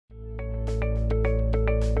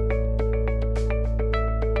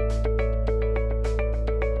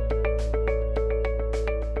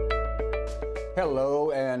Hello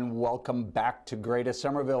and welcome back to Greater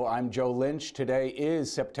Somerville. I'm Joe Lynch. Today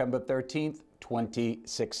is September 13th,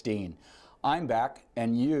 2016. I'm back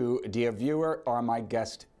and you, dear viewer, are my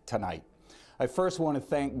guest tonight. I first want to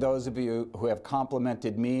thank those of you who have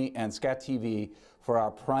complimented me and Scat TV for our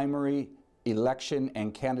primary election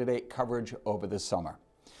and candidate coverage over the summer.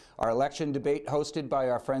 Our election debate, hosted by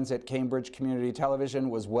our friends at Cambridge Community Television,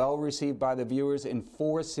 was well received by the viewers in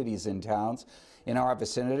 4 cities and towns in our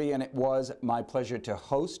vicinity, and it was my pleasure to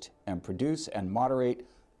host and produce and moderate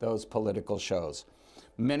those political shows.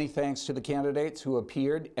 Many thanks to the candidates who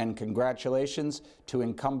appeared, and congratulations to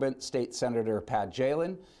incumbent State Senator Pat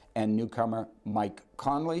Jalen and newcomer Mike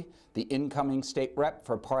Conley, the incoming state rep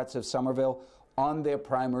for parts of Somerville, on their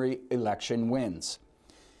primary election wins.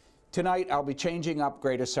 Tonight, I'll be changing up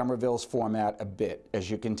Greater Somerville's format a bit. As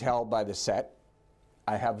you can tell by the set,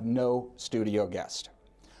 I have no studio guest.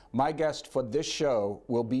 My guest for this show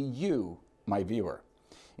will be you, my viewer.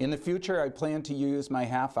 In the future, I plan to use my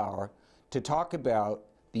half hour to talk about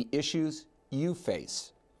the issues you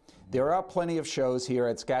face. There are plenty of shows here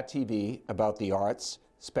at Scat TV about the arts,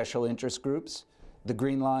 special interest groups, the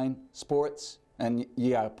Green Line, sports, and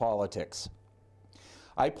politics.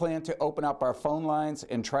 I plan to open up our phone lines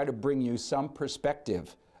and try to bring you some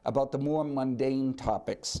perspective about the more mundane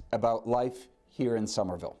topics about life here in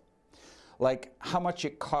Somerville, like how much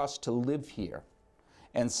it costs to live here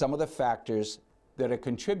and some of the factors that are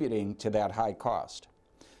contributing to that high cost.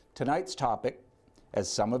 Tonight's topic,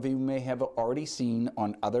 as some of you may have already seen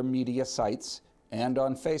on other media sites and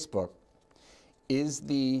on Facebook, is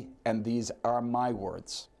the, and these are my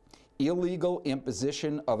words, illegal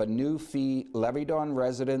imposition of a new fee levied on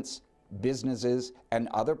residents, businesses, and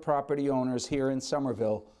other property owners here in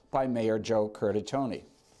Somerville by Mayor Joe Curtatone.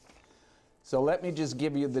 So let me just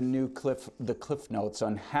give you the cliff notes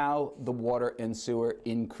on how the water and sewer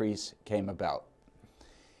increase came about.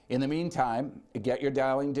 In the meantime, get your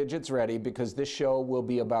dialing digits ready, because this show will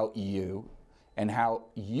be about you and how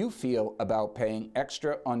you feel about paying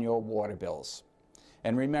extra on your water bills.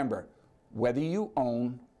 And remember, whether you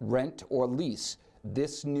own, rent, or lease,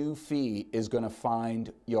 this new fee is going to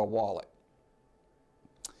find your wallet.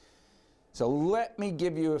 So let me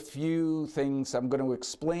give you a few things. I'm going to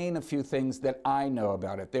explain a few things that I know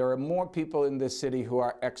about it. There are more people in this city who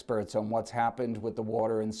are experts on what's happened with the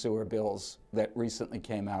water and sewer bills that recently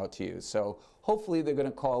came out to you. So hopefully they're going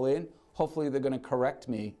to call in. Hopefully they're going to correct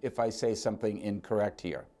me if I say something incorrect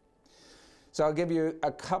here. So I'll give you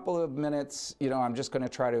a couple of minutes. I'm just going to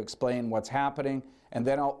try to explain what's happening, and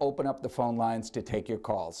then I'll open up the phone lines to take your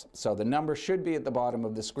calls. So the number should be at the bottom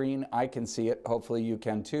of the screen. I can see it. Hopefully you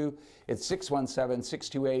can too. It's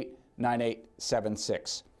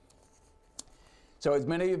 617-628-9876. So as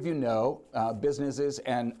many of you know, businesses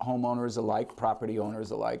and homeowners alike, property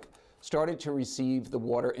owners alike, started to receive the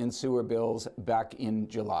water and sewer bills back in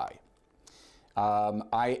July.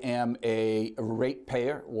 I am a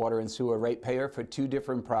ratepayer, water and sewer ratepayer for 2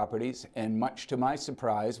 different properties, and much to my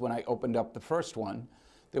surprise, when I opened up the first one,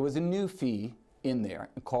 there was a new fee in there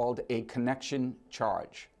called a connection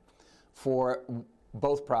charge. For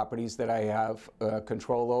both properties that I have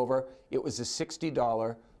control over, it was a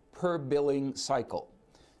 $60 per billing cycle.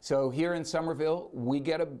 So here in Somerville, we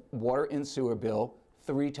get a water and sewer bill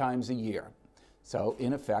 3 times a year. So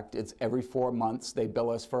in effect, it's every 4 months they bill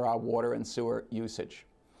us for our water and sewer usage.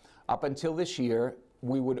 Up until this year,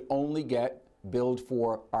 we would only get billed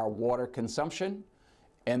for our water consumption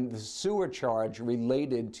and the sewer charge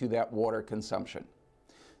related to that water consumption.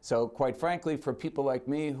 So quite frankly, for people like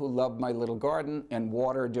me who love my little garden and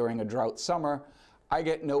water during a drought summer, I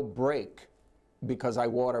get no break because I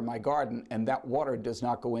water my garden, and that water does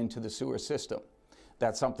not go into the sewer system.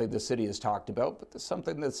 That's something the city has talked about, but there's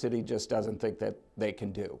something the city just doesn't think that they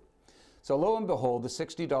can do. So lo and behold, the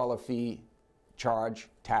 $60 fee, charge,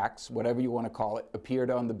 tax, whatever you want to call it, appeared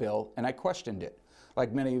on the bill, and I questioned it.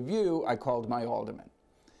 Like many of you, I called my alderman.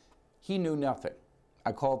 He knew nothing.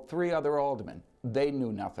 I called 3 other aldermen. They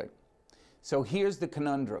knew nothing. So here's the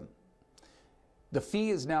conundrum. The fee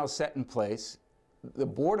is now set in place. The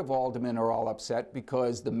Board of Aldermen are all upset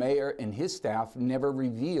because the mayor and his staff never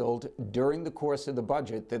revealed during the course of the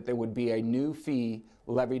budget that there would be a new fee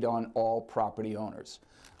levied on all property owners.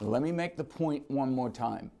 Let me make the point one more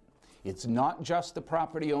time. It's not just the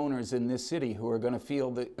property owners in this city who are going to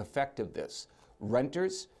feel the effect of this.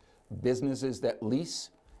 Renters, businesses that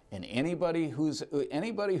lease, and anybody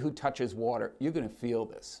who touches water, you're going to feel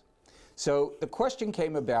this. So the question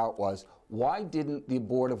came about was, why didn't the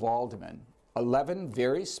Board of Aldermen, 11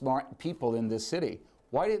 very smart people in this city,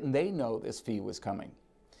 why didn't they know this fee was coming?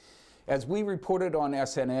 As we reported on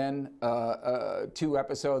SNN 2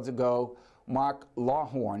 episodes ago, Mark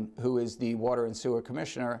Lawhorn, who is the Water and Sewer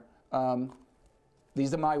Commissioner,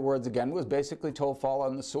 these are my words again, was basically told, fall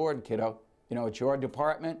on the sword, kiddo. You know, it's your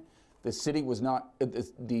department. The city was not,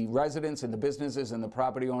 the residents and the businesses and the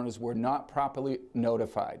property owners were not properly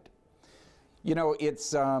notified. You know, it's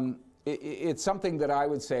something that I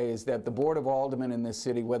would say is that the Board of Aldermen in this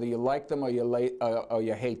city, whether you like them or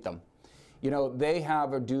you hate them, you know, they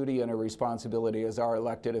have a duty and a responsibility as our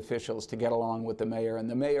elected officials to get along with the mayor, and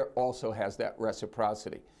the mayor also has that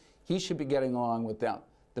reciprocity. He should be getting along with them.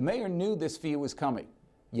 The mayor knew this fee was coming,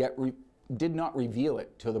 yet did not reveal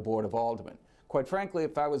it to the Board of Aldermen. Quite frankly,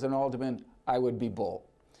 if I was an alderman, I would be bull.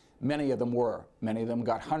 Many of them were. Many of them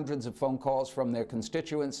got hundreds of phone calls from their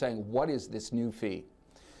constituents saying, what is this new fee?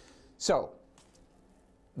 So,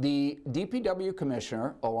 the DPW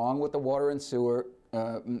commissioner, along with the water and sewer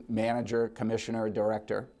manager, commissioner,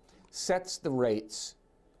 director, sets the rates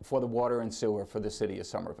for the water and sewer for the city of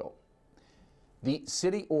Somerville. The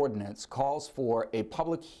city ordinance calls for a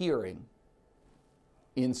public hearing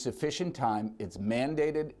in sufficient time. It's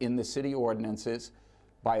mandated in the city ordinances.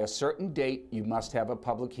 By a certain date, you must have a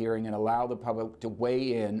public hearing and allow the public to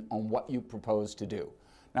weigh in on what you propose to do.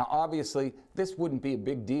 Now, obviously, this wouldn't be a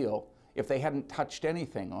big deal if they hadn't touched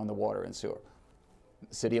anything on the water and sewer.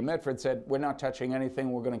 The City of Medford said, we're not touching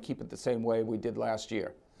anything, we're going to keep it the same way we did last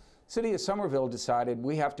year. City of Somerville decided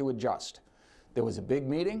we have to adjust. There was a big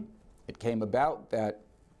meeting. It came about that,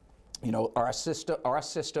 you know, our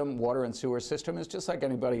system, water and sewer system, is just like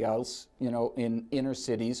anybody else, you know, in inner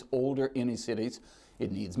cities, older inner cities.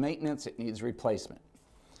 It needs maintenance, it needs replacement.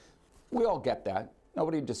 We all get that.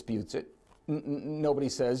 Nobody disputes it. Nobody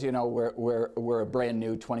says, you know, we're a brand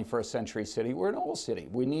new 21st century city. We're an old city.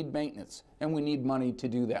 We need maintenance, and we need money to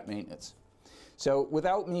do that maintenance. So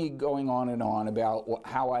without me going on and on about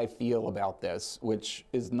how I feel about this, which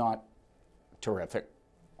is not terrific,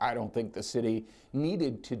 I don't think the city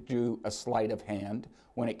needed to do a sleight of hand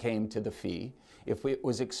when it came to the fee. If it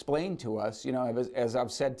was explained to us, you know, as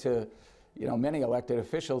I've said to, you know, many elected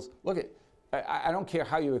officials, look, I don't care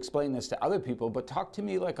how you explain this to other people, but talk to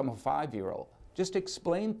me like I'm a 5-year-old. Just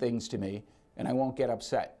explain things to me and I won't get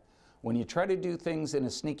upset. When you try to do things in a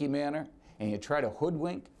sneaky manner and you try to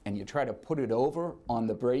hoodwink and you try to put it over on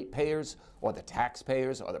the ratepayers or the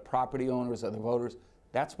taxpayers or the property owners or the voters,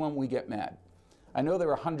 that's when we get mad. I know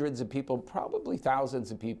there are hundreds of people, probably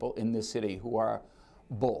thousands of people in this city who are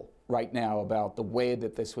bull right now about the way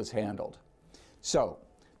that this was handled. So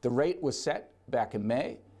the rate was set back in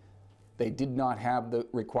May. They did not have the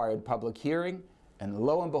required public hearing, and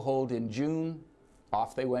lo and behold, in June,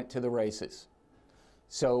 off they went to the races.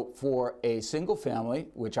 So for a single family,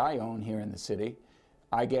 which I own here in the city,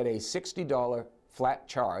 I get a $60 flat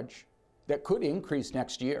charge that could increase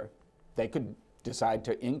next year. They could decide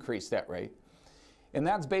to increase that rate. And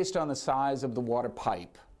that's based on the size of the water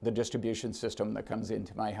pipe, the distribution system that comes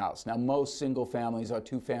into my house. Now, most single families or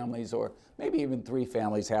 2 families or maybe even 3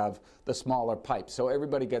 families have the smaller pipes, so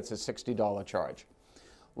everybody gets a $60 charge.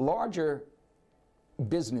 Larger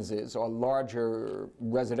businesses or larger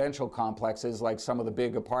residential complexes, like some of the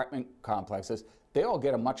big apartment complexes, they all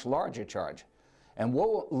get a much larger charge. And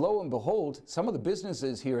lo and behold, some of the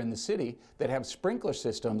businesses here in the city that have sprinkler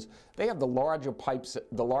systems, they have the larger pipes,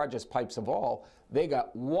 the largest pipes of all. They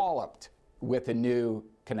got walloped with a new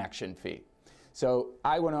connection fee. So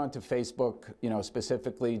I went on to Facebook, you know,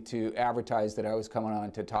 specifically to advertise that I was coming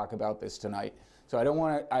on to talk about this tonight. So I don't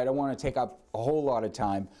want to take up a whole lot of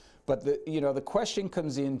time, but the question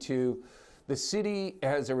comes into the city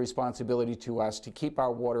has a responsibility to us to keep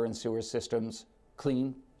our water and sewer systems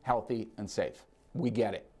clean, healthy, and safe. We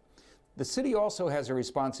get it. The city also has a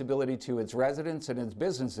responsibility to its residents and its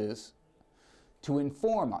businesses to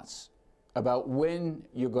inform us about when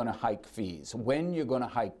you're going to hike fees, when you're going to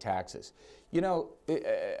hike taxes. You know,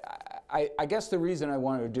 I guess the reason I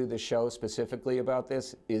wanted to do this show specifically about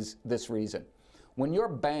this is this reason. When your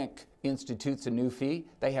bank institutes a new fee,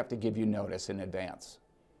 they have to give you notice in advance.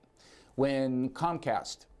 When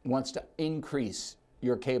Comcast wants to increase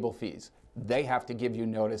your cable fees, they have to give you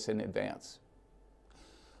notice in advance.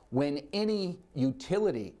 When any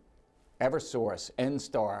utility, Eversource,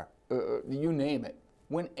 N-Star, you name it,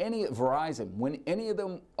 when any Verizon, when any of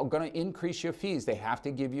them are going to increase your fees, they have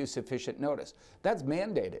to give you sufficient notice. That's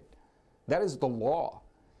mandated. That is the law.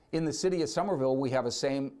 In the city of Somerville, we have the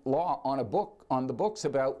same law on the books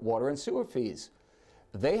about water and sewer fees.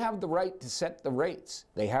 They have the right to set the rates.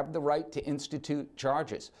 They have the right to institute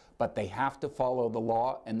charges, but they have to follow the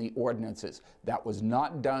law and the ordinances. That was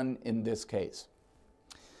not done in this case.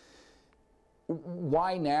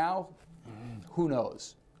 Why now? Who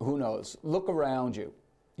knows? Who knows? Look around you.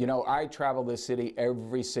 You know, I travel this city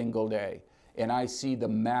every single day. and I see the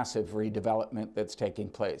massive redevelopment that's taking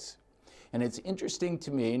place. And it's interesting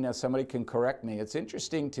to me, now somebody can correct me, it's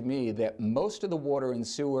interesting to me that most of the water and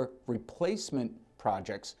sewer replacement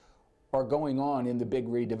projects are going on in the big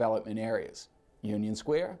redevelopment areas. Union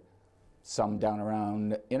Square, some down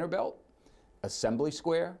around Innerbelt, Assembly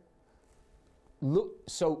Square. Look,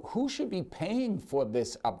 so who should be paying for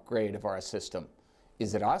this upgrade of our system?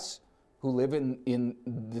 Is it us who live in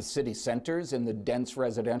the city centers, in the dense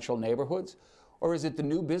residential neighborhoods? Or is it the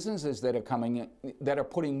new businesses that are coming in, that are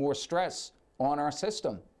putting more stress on our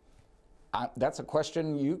system? That's a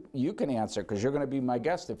question you can answer, because you're going to be my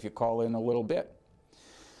guest if you call in a little bit.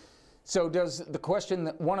 So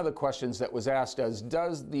one of the questions that was asked is,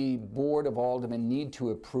 does the Board of Aldermen need to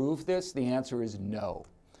approve this? The answer is no.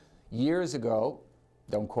 Years ago,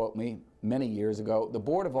 don't quote me, many years ago, the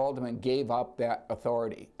Board of Aldermen gave up that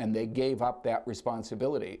authority, and they gave up that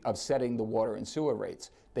responsibility of setting the water and sewer rates.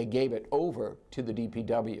 They gave it over to the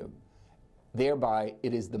DPW. Thereby,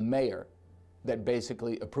 it is the mayor that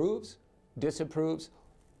basically approves, disapproves,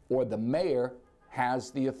 or the mayor has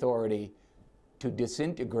the authority to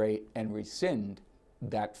disintegrate and rescind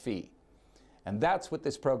that fee. And that's what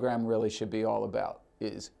this program really should be all about,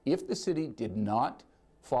 is if the city did not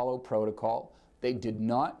follow protocol, they did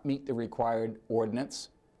not meet the required ordinance,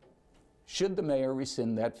 should the mayor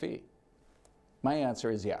rescind that fee? My answer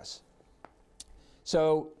is yes.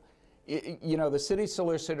 So, you know, the city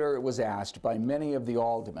solicitor was asked by many of the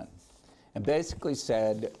aldermen and basically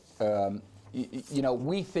said, you know,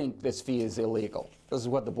 we think this fee is illegal. This is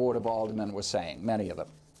what the Board of Aldermen was saying, many of them.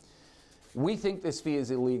 We think this fee is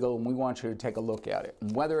illegal, and we want you to take a look at it.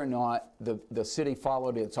 And whether or not the city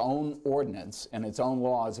followed its own ordinance and its own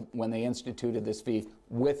laws when they instituted this fee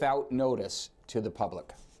without notice to the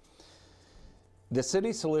public. The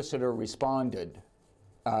city solicitor responded.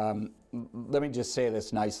 Let me just say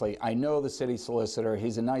this nicely. I know the city solicitor,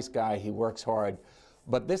 he's a nice guy, he works hard,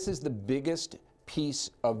 but this is the biggest piece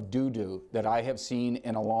of doo-doo that I have seen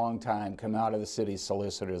in a long time come out of the city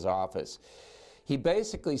solicitor's office. He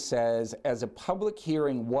basically says, as a public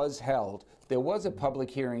hearing was held, there was a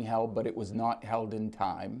public hearing held, but it was not held in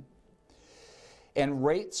time, and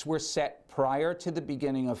rates were set prior to the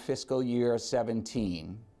beginning of fiscal year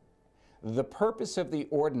 17, the purpose of the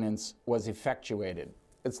ordinance was effectuated.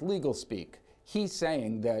 It's legal speak. He's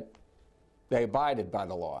saying that they abided by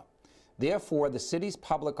the law. Therefore, the city's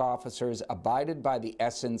public officers abided by the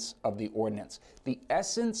essence of the ordinance. The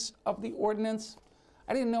essence of the ordinance?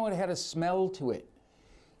 I didn't know it had a smell to it.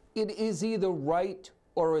 It is either right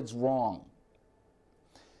or it's wrong.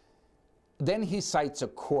 Then he cites a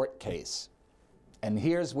court case. And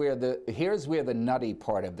here's where the nutty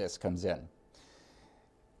part of this comes in.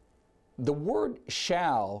 The word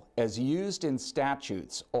shall, as used in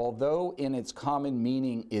statutes, although in its common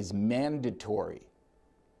meaning is mandatory,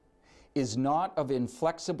 is not of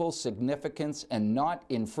inflexible significance and not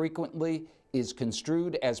infrequently is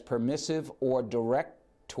construed as permissive or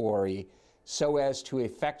directory so as to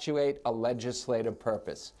effectuate a legislative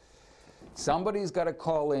purpose. Somebody's got to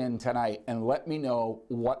call in tonight and let me know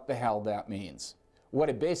what the hell that means. What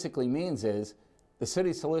it basically means is the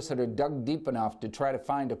city solicitor dug deep enough to try to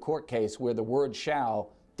find a court case where the word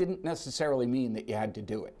shall didn't necessarily mean that you had to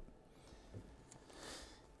do it.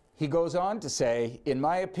 He goes on to say, in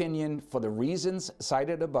my opinion, for the reasons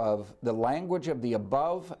cited above, the language of the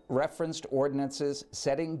above referenced ordinances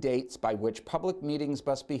setting dates by which public meetings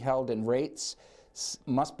must be held and rates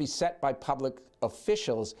must be set by public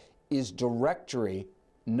officials is directory,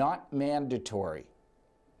 not mandatory.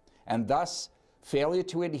 And thus, failure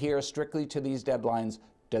to adhere strictly to these deadlines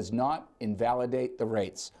does not invalidate the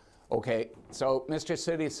rates. Okay, so Mr.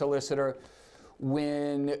 City Solicitor,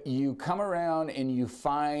 when you come around and you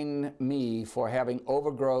fine me for having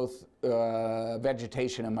overgrowth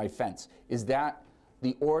vegetation in my fence, is that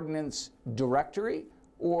the ordinance directory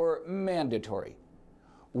or mandatory?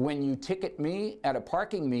 When you ticket me at a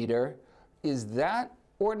parking meter, is that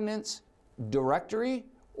ordinance directory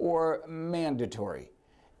or mandatory?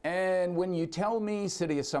 And when you tell me,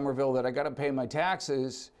 City of Somerville, that I got to pay my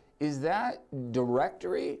taxes, is that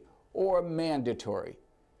directory or mandatory?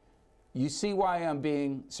 You see why I'm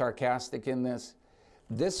being sarcastic in this?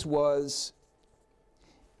 This was,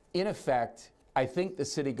 in effect, I think the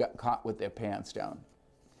city got caught with their pants down.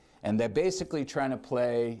 And they're basically trying to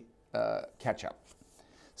play catch up.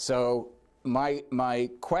 So my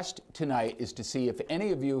quest tonight is to see if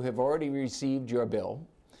any of you have already received your bill.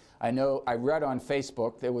 I know I read on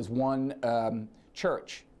Facebook there was one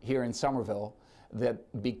church here in Somerville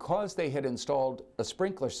that because they had installed a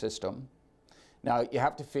sprinkler system. Now, you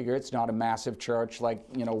have to figure it's not a massive church like,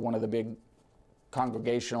 you know, one of the big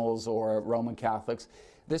Congregationals or Roman Catholics.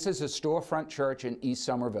 This is a storefront church in East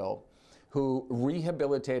Somerville who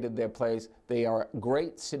rehabilitated their place. They are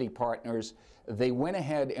great city partners. They went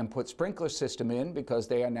ahead and put sprinkler system in because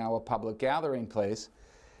they are now a public gathering place.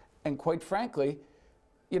 And quite frankly,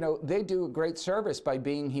 you know, they do a great service by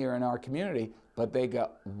being here in our community, but they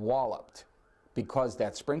got walloped because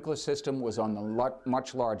that sprinkler system was on the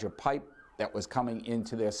much larger pipe that was coming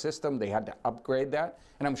into their system. They had to upgrade that,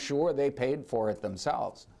 and I'm sure they paid for it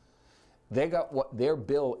themselves. They got what their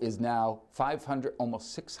bill is now $500,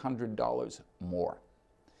 almost $600 more.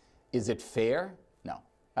 Is it fair? No,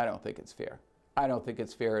 I don't think it's fair. I don't think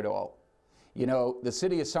it's fair at all. You know, the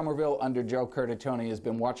city of Somerville under Joe Curtatone has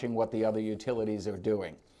been watching what the other utilities are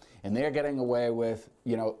doing. And they're getting away with,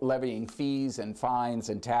 you know, levying fees and fines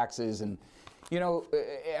and taxes. And, you know,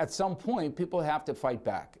 at some point, people have to fight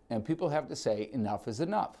back. And people have to say, enough is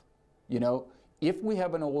enough. You know, if we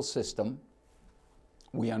have an old system,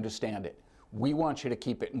 we understand it. We want you to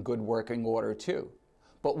keep it in good working order too.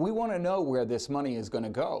 But we want to know where this money is going to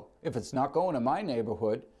go. If it's not going to my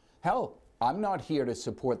neighborhood, hell, I'm not here to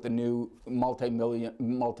support the new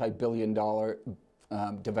multi-billion dollar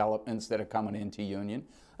developments that are coming into Union.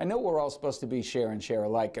 I know we're all supposed to be share and share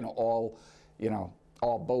alike and all, you know,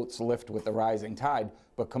 all boats lift with the rising tide.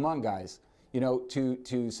 But come on, guys, you know,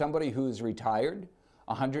 to somebody who's retired,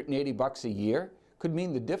 $180 a year could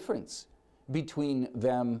mean the difference between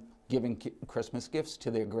them giving Christmas gifts to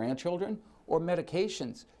their grandchildren or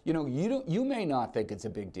medications. You know, you may not think it's a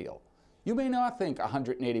big deal. You may not think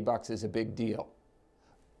 $180 is a big deal.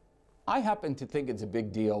 I happen to think it's a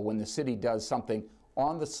big deal when the city does something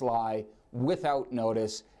on the sly, without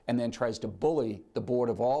notice, and then tries to bully the Board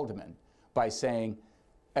of Aldermen by saying,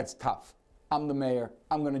 that's tough. I'm the mayor.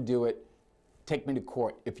 I'm going to do it. Take me to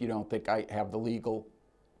court if you don't think I have the legal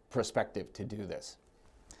perspective to do this.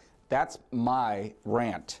 That's my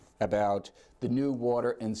rant about the new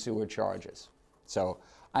water and sewer charges. So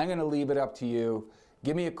I'm going to leave it up to you.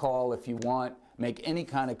 Give me a call if you want. Make any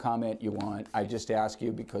kind of comment you want. I just ask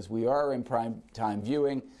you because we are in prime time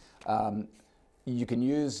viewing. You can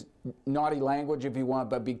use naughty language if you want,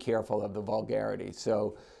 but be careful of the vulgarity.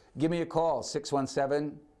 So give me a call,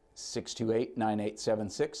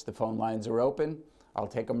 617-628-9876. The phone lines are open. I'll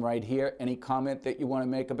take them right here. Any comment that you want to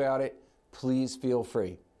make about it, please feel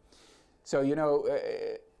free. So, you know,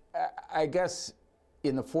 I guess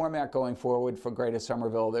in the format going forward for Greater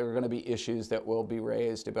Somerville, there are going to be issues that will be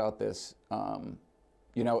raised about this.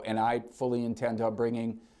 You know, and I fully intend on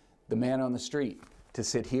bringing the man on the street to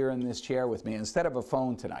sit here in this chair with me instead of a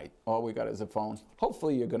phone tonight. All we got is a phone.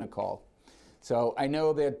 Hopefully you're going to call. So I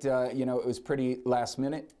know that, you know, it was pretty last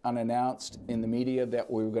minute, unannounced in the media that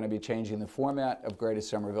we were going to be changing the format of Greater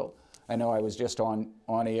Somerville. I know I was just on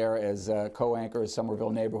air as co-anchor of Somerville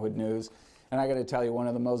Neighborhood News. And I got to tell you, one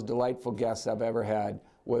of the most delightful guests I've ever had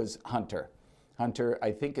was Hunter. Hunter,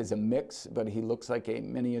 I think, is a mix, but he looks like a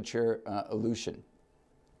miniature Aleutian.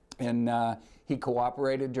 And he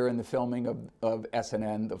cooperated during the filming of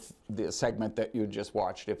SNN, the segment that you just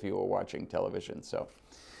watched if you were watching television. So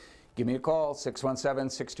give me a call,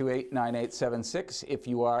 617-628-9876, if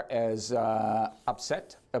you are as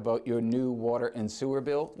upset about your new water and sewer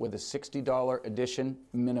bill with a $60 addition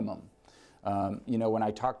minimum. You know, when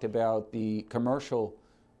I talked about the commercial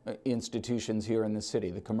institutions here in the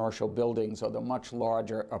city, the commercial buildings or the much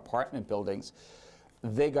larger apartment buildings,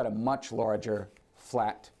 they got a much larger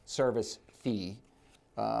flat service fee.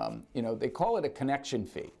 You know, they call it a connection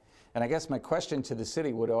fee. And I guess my question to the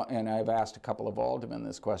city would, and I've asked a couple of aldermen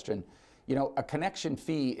this question, you know, a connection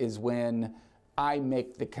fee is when I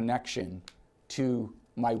make the connection to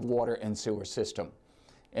my water and sewer system.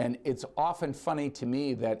 And it's often funny to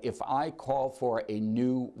me that if I call for a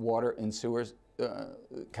new water and sewer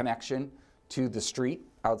connection to the street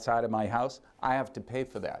outside of my house, I have to pay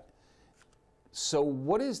for that. So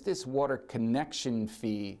what is this water connection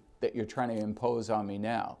fee that you're trying to impose on me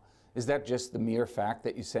now? Is that just the mere fact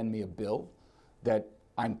that you send me a bill, that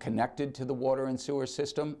I'm connected to the water and sewer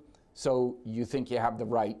system, so you think you have the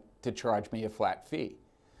right to charge me a flat fee?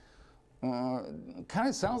 Kind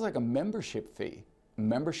of sounds like a membership fee.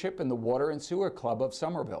 Membership in the Water and Sewer Club of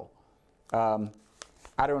Somerville. I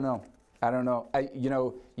don't know. I don't know. You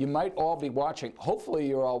know, you might all be watching. Hopefully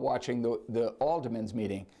you're all watching the Aldermen's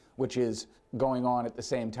meeting, which is going on at the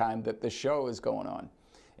same time that the show is going on.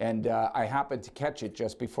 And I happened to catch it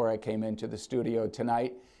just before I came into the studio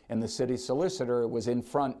tonight, and the city solicitor was in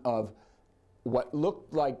front of what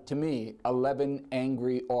looked like to me 11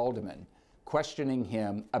 angry aldermen questioning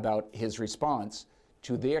him about his response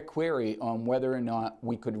to their query on whether or not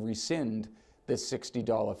we could rescind this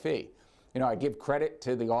 $60 fee. You know, I give credit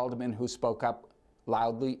to the alderman who spoke up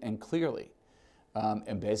loudly and clearly,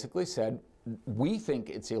 and basically said, we think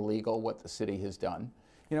it's illegal what the city has done.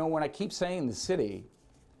 You know, when I keep saying the city,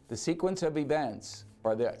 the sequence of events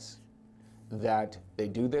are this, that they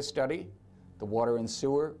do this study, the Water and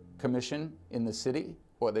Sewer Commission in the city,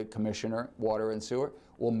 or the Commissioner, Water and Sewer,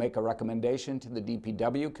 will make a recommendation to the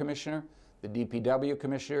DPW Commissioner. The DPW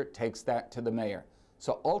Commissioner takes that to the mayor.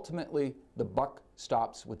 So ultimately, the buck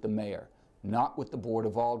stops with the mayor, not with the Board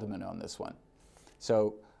of Aldermen on this one.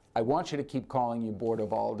 So I want you to keep calling your Board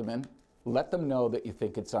of Aldermen. Let them know that you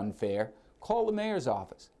think it's unfair. Call the mayor's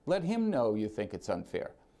office. Let him know you think it's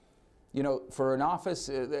unfair. You know, for an office,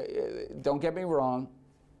 don't get me wrong,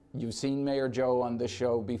 you've seen Mayor Joe on this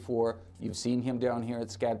show before. You've seen him down here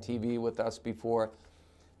at SCAT TV with us before.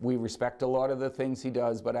 We respect a lot of the things he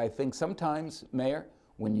does, but I think sometimes, Mayor,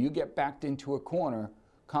 when you get backed into a corner,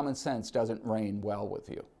 common sense doesn't reign well with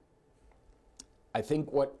you. I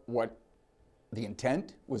think what the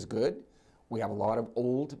intent was good. We have a lot of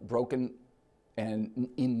old, broken, and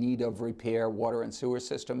in need of repair water and sewer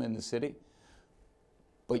system in the city.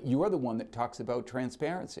 But you're the one that talks about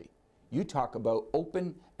transparency. You talk about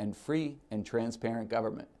open and free and transparent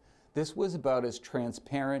government. This was about as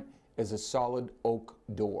transparent as a solid oak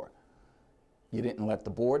door. You didn't let the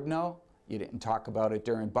board know. You didn't talk about it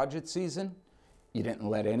during budget season. You didn't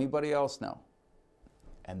let anybody else know.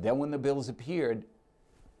 And then when the bills appeared,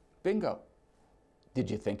 bingo. Did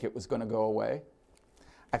you think it was going to go away?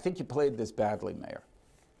 I think you played this badly, Mayor.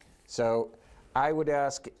 So I would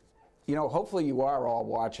ask, you know, hopefully you are all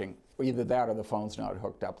watching. Either that or the phone's not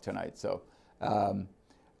hooked up tonight. So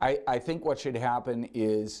I think what should happen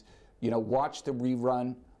is, you know, watch the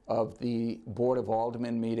rerun of the Board of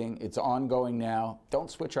Aldermen meeting. It's ongoing now. Don't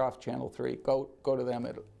switch off Channel 3. Go to them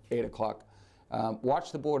at 8 o'clock.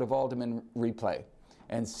 Watch the Board of Aldermen replay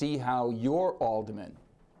and see how your alderman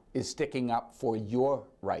is sticking up for your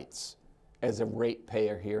rights as a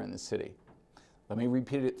ratepayer here in the city. Let me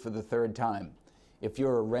repeat it for the third time. If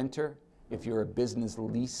you're a renter, if you're a business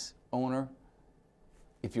lease owner,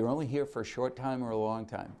 if you're only here for a short time or a long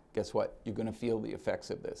time, guess what? You're going to feel the effects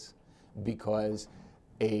of this, because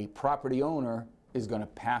a property owner is going to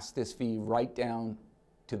pass this fee right down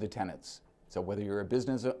to the tenants. So whether you're a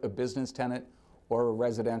business tenant or a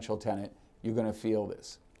residential tenant, you're going to feel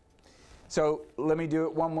this. So let me do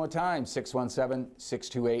it one more time,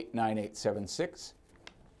 617-628-9876.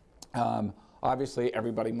 Obviously,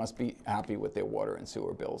 everybody must be happy with their water and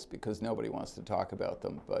sewer bills because nobody wants to talk about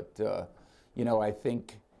them. But, you know, I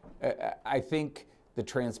think the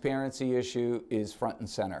transparency issue is front and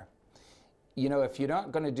center. You know, if you're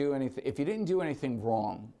not going to do anything, if you didn't do anything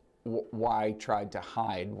wrong, why try to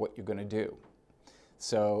hide what you're going to do?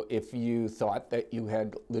 So if you thought that you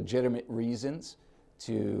had legitimate reasons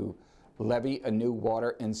to levy a new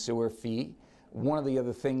water and sewer fee, one of the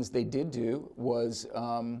other things they did do was,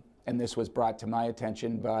 and this was brought to my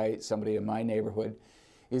attention by somebody in my neighborhood,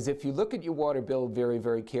 is if you look at your water bill very,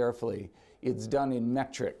 very carefully, it's done in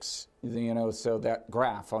metrics. You know, so that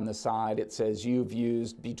graph on the side, it says you've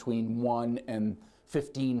used between 1 and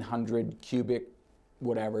 1,500 cubic,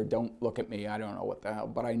 whatever. Don't look at me, I don't know what the hell,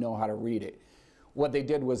 but I know how to read it. What they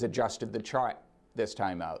did was adjusted the chart this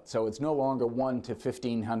time out. So it's no longer 1 to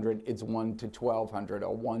 1,500, it's 1 to 1,200,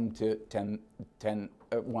 or 1 to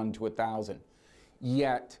 1 to 1,000.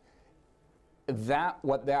 Yet,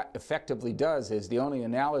 what that effectively does is, the only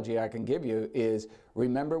analogy I can give you is,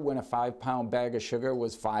 remember when a 5-pound bag of sugar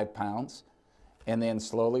was 5 pounds, and then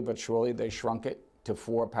slowly but surely they shrunk it to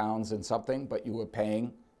 4 pounds and something, but you were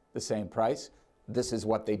paying the same price? This is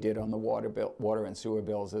what they did on the water and sewer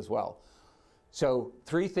bills as well. So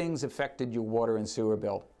 3 things affected your water and sewer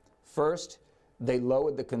bill. First, they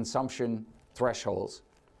lowered the consumption thresholds.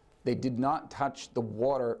 They did not touch the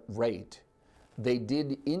water rate. They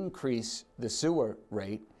did increase the sewer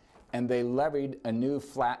rate, and they levied a new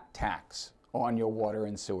flat tax on your water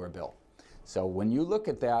and sewer bill. So when you look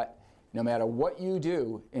at that, no matter what you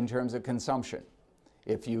do in terms of consumption,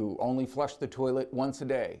 if you only flush the toilet once a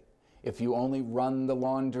day, if you only run the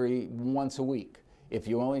laundry once a week, if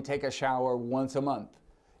you only take a shower once a month,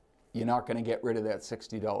 you're not going to get rid of that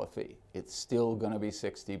 $60 fee. It's still going to be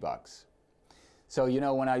 $60. So, you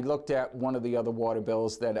know, when I looked at one of the other water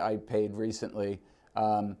bills that I paid recently,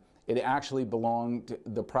 it actually belonged,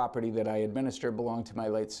 the property that I administer belonged to my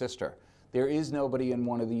late sister. There is nobody in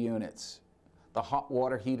one of the units. The hot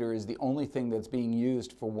water heater is the only thing that's being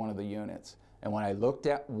used for one of the units. And when I looked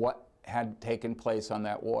at what had taken place on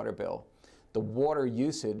that water bill, the water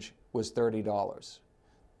usage was $30.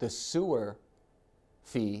 The sewer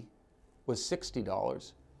fee was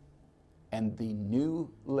 $60, and the new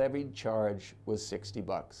levied charge was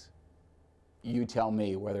 $60. you tell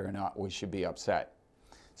me whether or not we should be upset.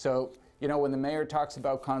 So, you know, when the mayor talks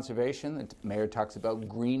about conservation, the mayor talks about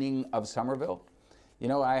greening of Somerville, you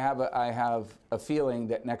know, I have a feeling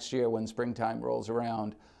that next year when springtime rolls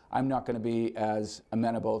around, I'm not going to be as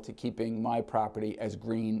amenable to keeping my property as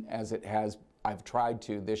green as I've tried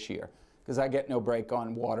to this year, because I get no break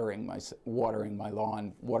on watering my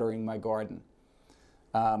lawn, watering my garden.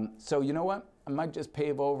 So you know what? I might just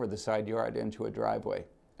pave over the side yard into a driveway.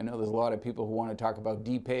 I know there's a lot of people who want to talk about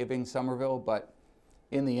depaving Somerville, but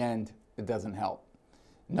in the end, it doesn't help.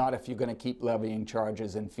 Not if you're going to keep levying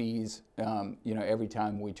charges and fees, you know, every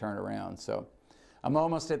time we turn around. So I'm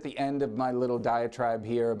almost at the end of my little diatribe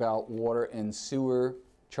here about water and sewer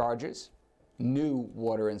charges, new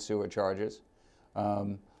water and sewer charges.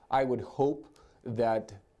 I would hope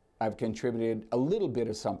that I've contributed a little bit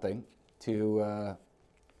of something to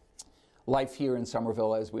life here in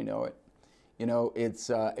Somerville as we know it. You know,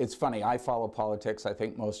 it's funny. I follow politics. I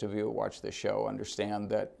think most of you who watch this show understand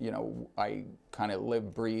that, you know, I kind of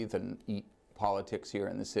live, breathe, and eat politics here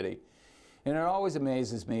in the city. And it always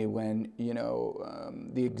amazes me when, you know,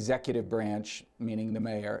 the executive branch, meaning the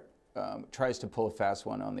mayor, tries to pull a fast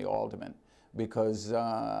one on the alderman. Because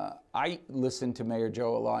I listen to Mayor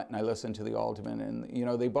Joe a lot, and I listen to the alderman, and, you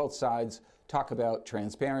know, they both sides talk about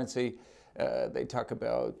transparency. They talk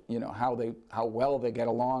about, you know, how well they get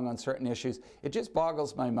along on certain issues. It just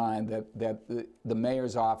boggles my mind that the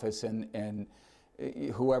mayor's office and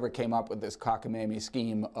whoever came up with this cockamamie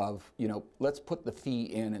scheme of, you know, let's put the fee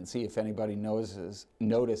in and see if anybody notices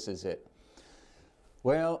it.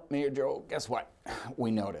 Well, Mayor Joe, guess what?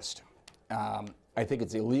 We noticed. I think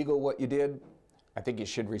it's illegal what you did. I think you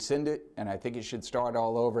should rescind it, and I think you should start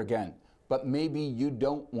all over again. But maybe you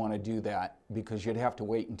don't want to do that because you'd have to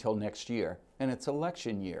wait until next year, and it's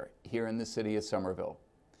election year here in the city of Somerville.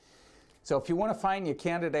 So if you want to find your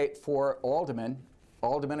candidate for alderman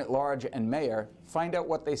at large, and mayor, find out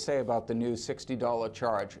what they say about the new $60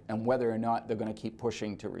 charge and whether or not they're going to keep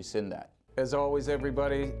pushing to rescind that. As always,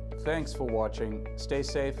 everybody, thanks for watching. Stay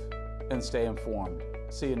safe and stay informed.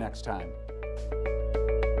 See you next time.